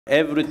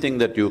everything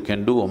that you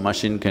can do, a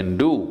machine can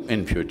do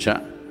in future,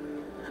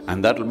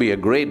 and that'll be a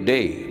great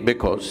day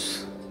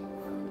because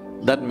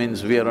that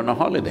means we are on a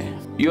holiday.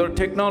 Your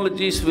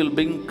technologies will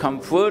bring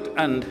comfort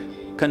and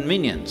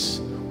convenience,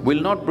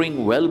 will not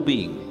bring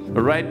well-being.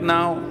 Right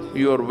now,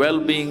 your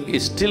well-being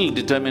is still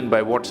determined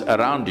by what's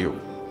around you,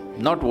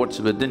 not what's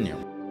within you.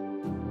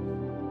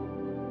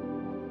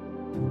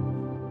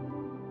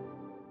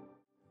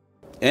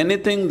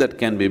 Anything that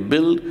can be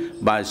built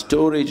by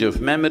storage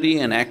of memory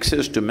and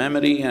access to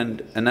memory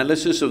and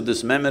analysis of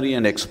this memory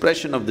and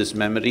expression of this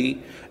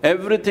memory,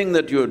 everything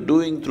that you're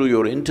doing through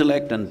your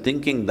intellect and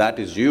thinking that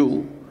is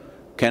you,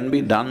 can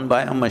be done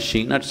by a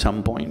machine at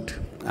some point.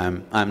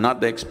 I'm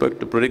not the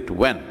expert to predict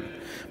when,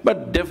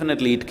 but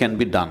definitely it can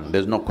be done,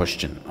 there's no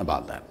question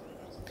about that.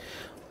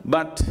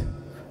 But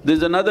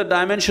there's another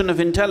dimension of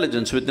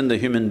intelligence within the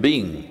human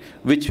being,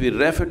 which we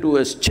refer to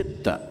as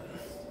chitta.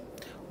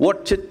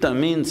 What chitta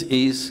means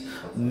is,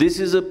 this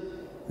is a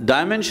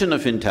dimension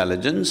of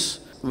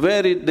intelligence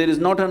where there is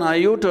not an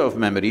iota of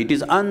memory, it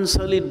is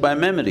unsullied by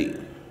memory.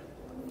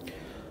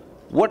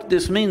 What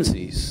this means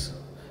is,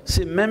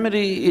 see,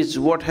 memory is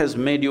what has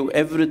made you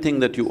everything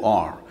that you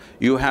are.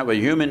 You have a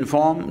human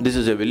form, this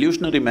is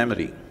evolutionary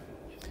memory.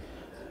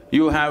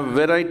 You have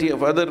variety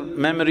of other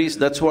memories,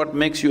 that's what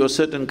makes you a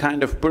certain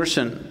kind of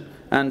person,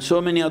 and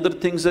so many other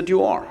things that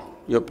you are.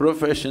 Your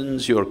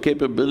professions, your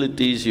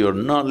capabilities, your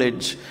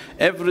knowledge,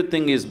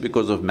 everything is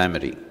because of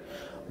memory.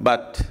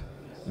 But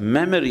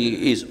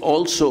memory is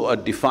also a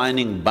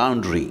defining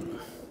boundary.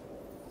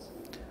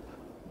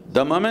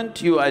 The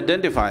moment you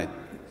identify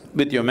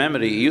with your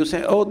memory, you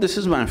say, oh, this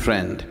is my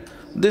friend,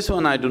 this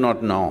one I do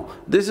not know,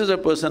 this is a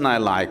person I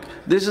like,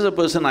 this is a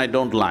person I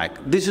don't like,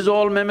 this is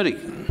all memory.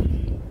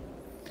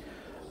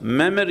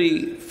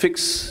 Memory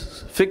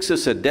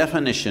fixes a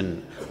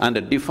definition and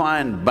a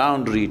defined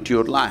boundary to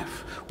your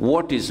life.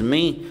 What is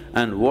me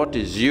and what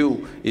is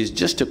you is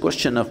just a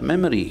question of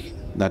memory,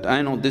 that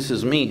I know this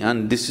is me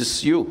and this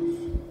is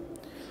you.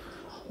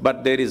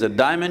 But there is a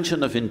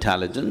dimension of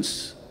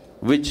intelligence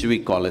which we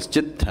call as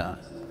chitta,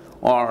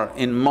 or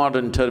in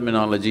modern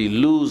terminology,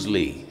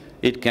 loosely,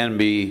 it can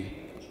be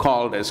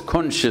called as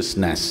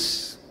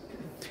consciousness.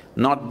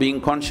 Not being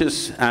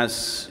conscious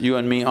as you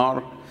and me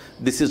are,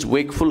 this is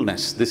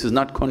wakefulness, this is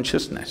not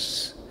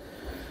consciousness.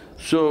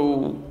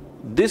 So,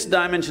 this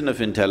dimension of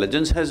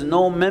intelligence has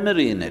no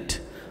memory in it.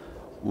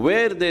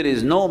 Where there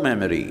is no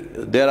memory,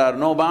 there are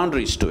no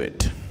boundaries to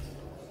it.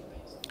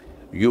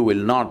 You will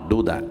not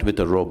do that with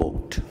a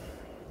robot.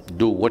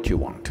 Do what you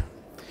want.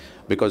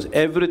 Because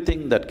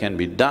everything that can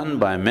be done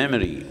by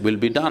memory will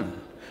be done.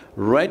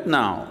 Right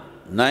now,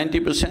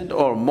 90%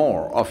 or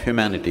more of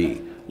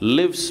humanity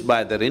lives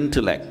by their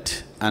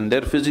intellect and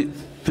their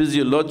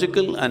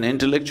physiological and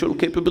intellectual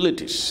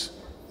capabilities.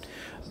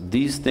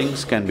 These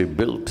things can be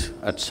built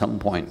at some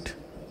point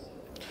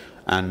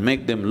and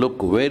make them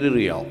look very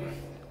real.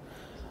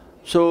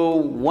 So,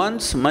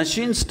 once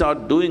machines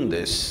start doing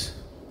this,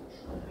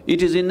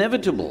 it is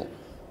inevitable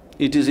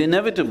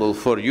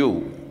for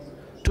you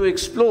to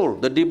explore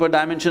the deeper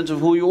dimensions of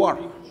who you are.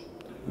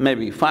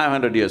 Maybe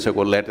 500 years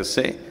ago, let us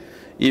say,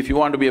 if you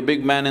want to be a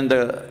big man in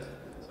the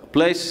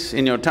place,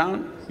 in your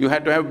town, you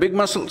had to have big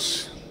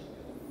muscles.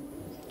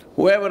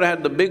 Whoever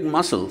had the big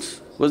muscles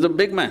was the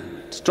big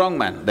man, strong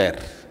man there.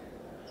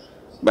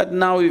 But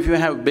now if you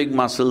have big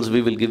muscles,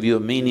 we will give you a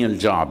menial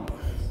job.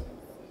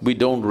 We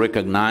don't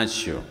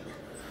recognize you.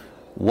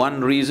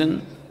 One reason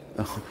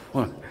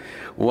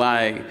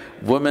why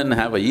women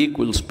have an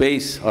equal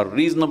space or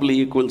reasonably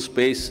equal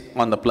space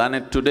on the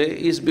planet today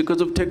is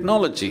because of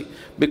technology,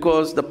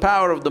 because the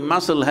power of the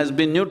muscle has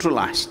been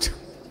neutralized.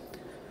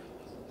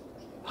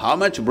 How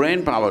much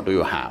brain power do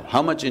you have,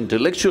 how much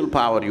intellectual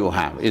power you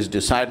have is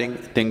deciding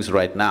things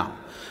right now.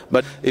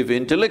 But if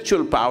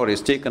intellectual power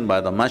is taken by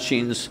the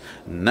machines,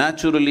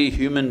 naturally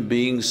human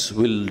beings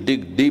will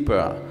dig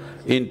deeper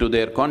into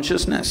their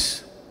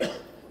consciousness.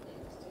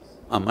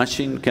 A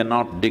machine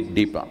cannot dig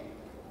deeper,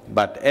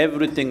 but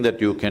everything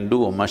that you can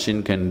do, a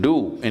machine can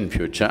do in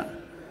future,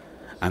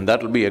 and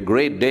that'll be a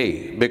great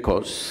day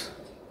because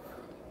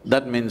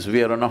that means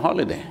we are on a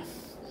holiday.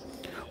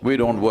 We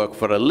don't work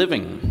for a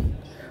living.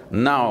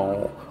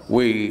 Now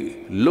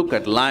we look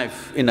at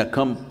life in a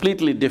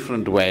completely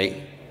different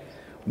way,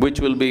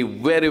 which will be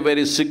very,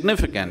 very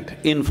significant.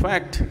 In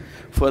fact,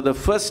 for the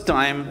first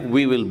time,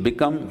 we will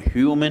become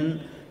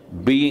human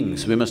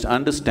beings. We must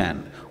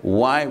understand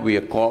why we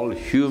are called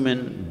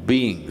human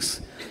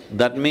beings.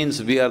 That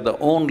means we are the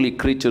only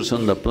creatures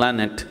on the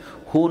planet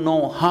who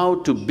know how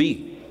to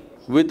be.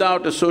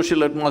 Without a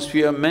social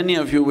atmosphere, many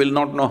of you will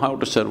not know how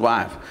to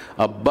survive.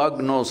 A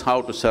bug knows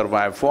how to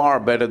survive far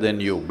better than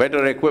you,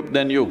 better equipped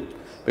than you,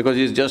 because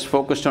he's just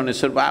focused on his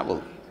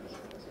survival.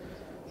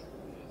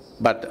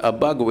 But a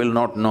bug will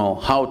not know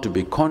how to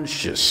be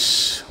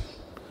conscious.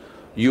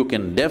 You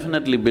can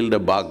definitely build a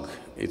bug.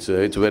 It's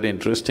very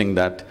interesting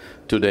that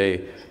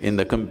today in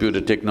the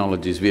computer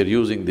technologies we are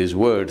using these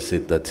words,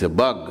 that's a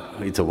bug,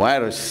 it's a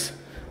virus.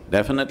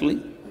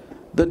 Definitely.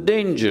 The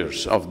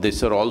dangers of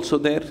this are also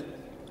there.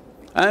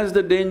 as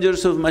the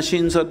dangers of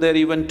machines are there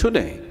even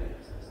today.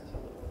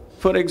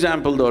 For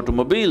example, the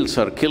automobiles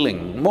are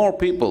killing more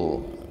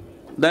people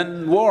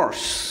than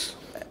wars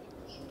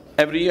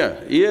every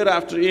year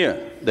after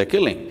year, they're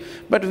killing.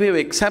 But we have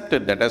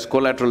accepted that as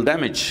collateral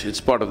damage, it's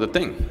part of the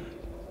thing.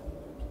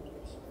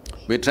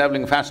 We're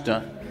traveling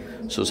faster,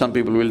 so some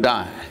people will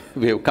die.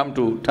 We have come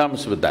to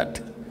terms with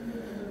that.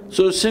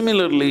 So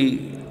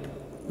similarly,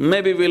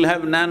 maybe we'll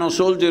have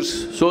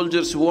nano-soldiers.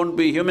 Soldiers won't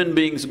be human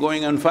beings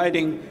going and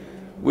fighting.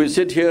 We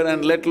sit here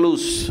and let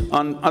loose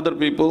on other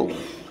people.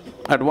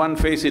 At one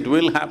phase it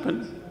will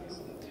happen.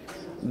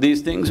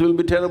 These things will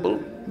be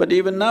terrible, but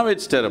even now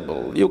it's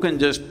terrible. You can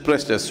just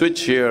press a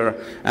switch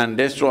here and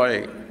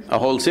destroy a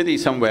whole city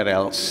somewhere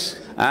else.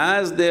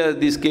 As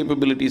these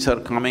capabilities are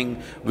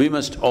coming, we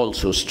must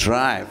also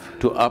strive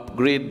to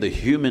upgrade the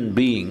human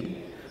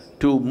being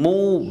to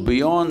move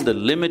beyond the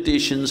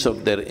limitations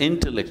of their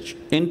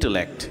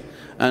intellect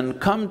and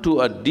come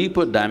to a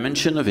deeper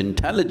dimension of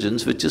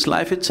intelligence, which is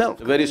life itself,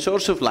 the very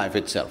source of life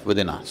itself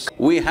within us.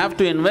 We have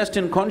to invest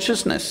in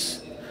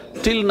consciousness.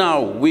 Till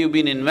now, we've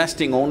been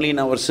investing only in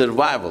our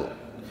survival.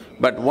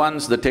 But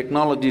once the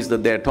technologies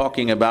that they're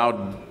talking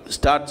about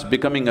starts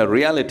becoming a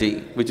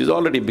reality, which is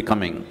already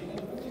becoming,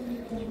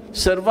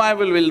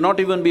 survival will not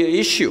even be an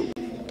issue.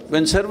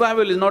 When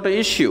survival is not an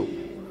issue,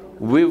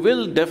 we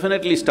will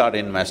definitely start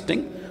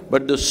investing,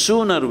 but the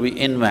sooner we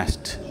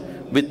invest,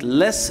 with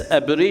less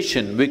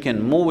aberration, we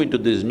can move into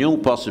these new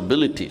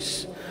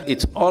possibilities.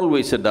 It's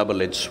always a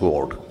double-edged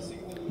sword.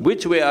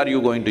 Which way are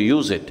you going to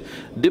use it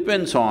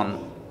depends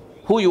on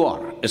who you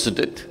are, isn't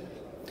it?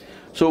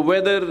 So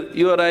whether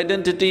your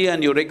identity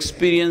and your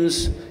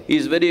experience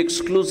is very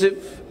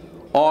exclusive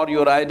or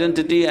your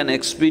identity and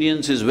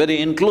experience is very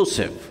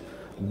inclusive,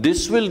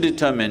 this will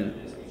determine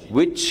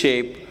which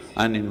shape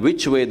and in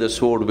which way the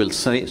sword will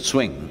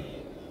swing.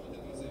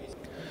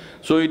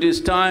 So it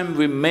is time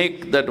we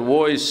make that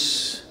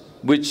voice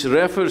which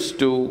refers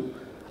to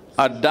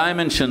a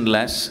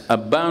dimensionless, a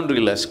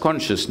boundaryless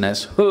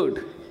consciousness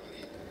heard,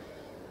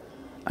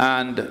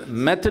 and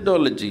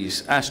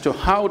methodologies as to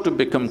how to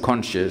become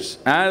conscious,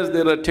 as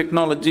there are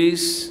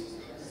technologies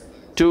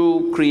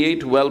to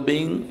create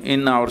well-being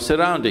in our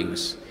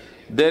surroundings.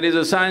 There is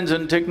a science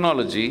and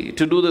technology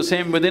to do the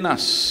same within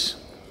us.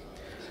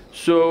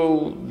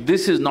 So,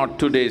 this is not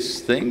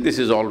today's thing, this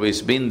has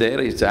always been there,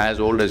 it's as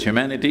old as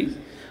humanity.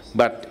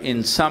 But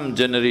in some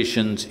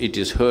generations it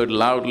is heard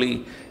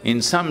loudly,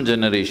 in some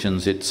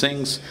generations it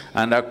sinks,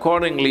 and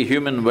accordingly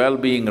human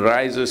well-being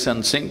rises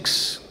and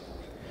sinks.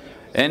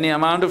 Any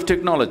amount of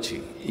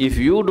technology, if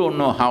you don't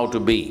know how to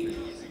be,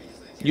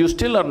 you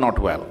still are not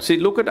well. See,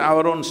 look at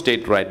our own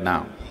state right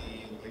now.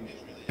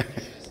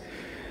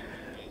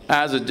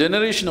 As a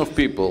generation of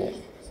people,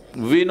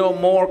 we know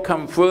more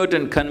comfort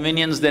and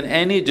convenience than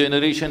any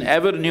generation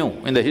ever knew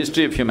in the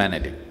history of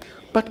humanity.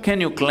 But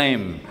can you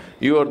claim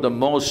you are the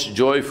most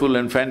joyful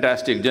and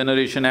fantastic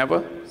generation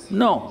ever?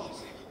 No.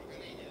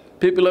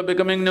 People are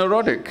becoming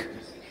neurotic.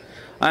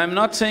 I am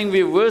not saying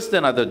we're worse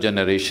than other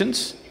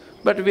generations,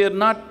 but we are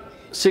not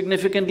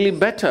significantly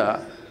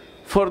better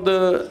for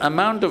the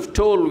amount of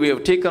toll we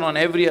have taken on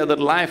every other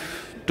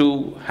life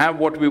to have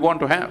what we want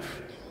to have.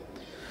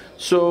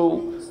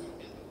 So,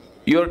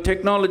 your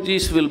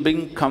technologies will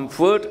bring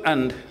comfort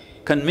and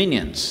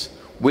convenience,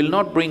 will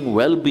not bring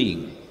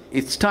well-being.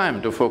 It's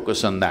time to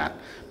focus on that,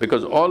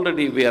 because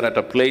already we are at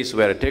a place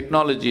where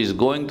technology is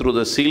going through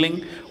the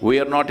ceiling, we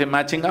are not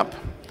matching up.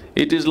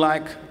 It is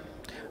like,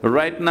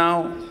 right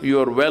now,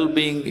 your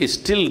well-being is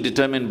still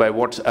determined by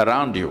what's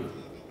around you,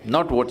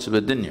 not what's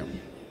within you.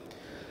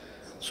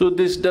 So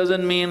this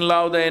doesn't mean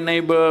love thy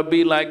neighbor,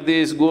 be like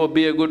this, go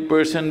be a good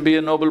person, be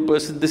a noble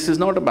person, this is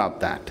not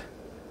about that.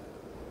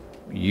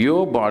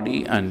 Your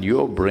body and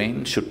your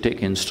brain should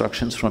take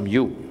instructions from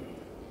you.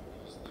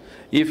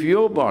 If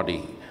your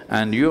body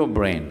and your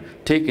brain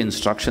take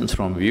instructions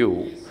from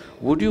you,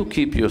 would you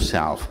keep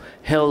yourself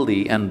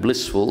healthy and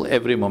blissful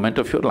every moment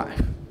of your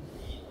life?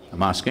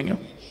 I'm asking you.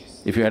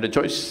 If you had a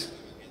choice,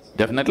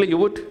 definitely you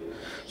would.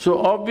 So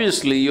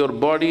obviously your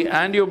body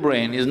and your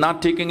brain is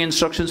not taking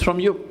instructions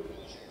from you.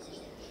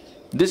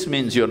 This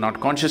means you're not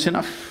conscious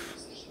enough.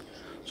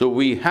 So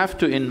we have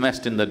to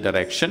invest in that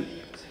direction.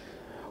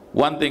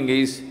 One thing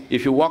is,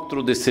 if you walk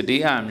through this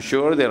city, I'm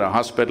sure there are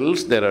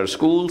hospitals, there are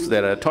schools,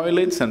 there are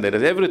toilets and there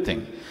is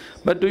everything.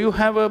 But do you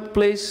have a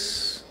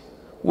place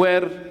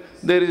where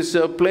there is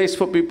a place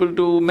for people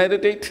to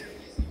meditate?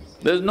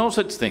 There's no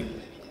such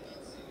thing.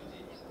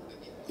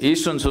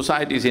 Eastern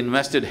societies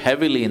invested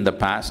heavily in the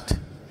past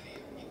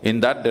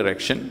in that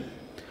direction,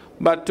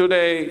 but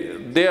today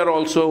they are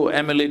also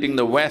emulating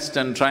the West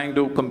and trying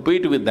to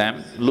compete with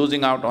them,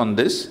 losing out on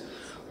this.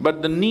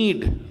 But the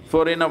need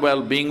for inner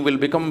well-being will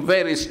become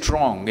very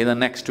strong in the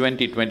next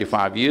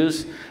 20-25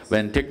 years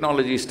when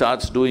technology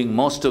starts doing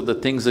most of the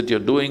things that you're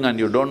doing and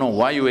you don't know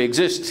why you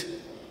exist.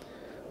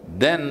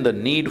 Then the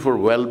need for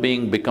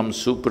well-being becomes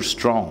super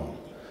strong.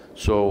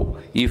 So,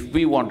 if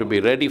we want to be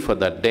ready for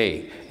that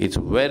day, it's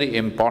very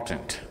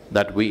important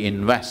that we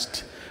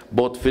invest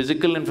both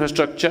physical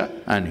infrastructure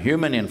and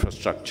human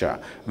infrastructure,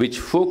 which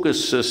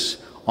focuses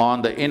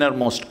on the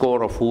innermost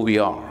core of who we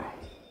are.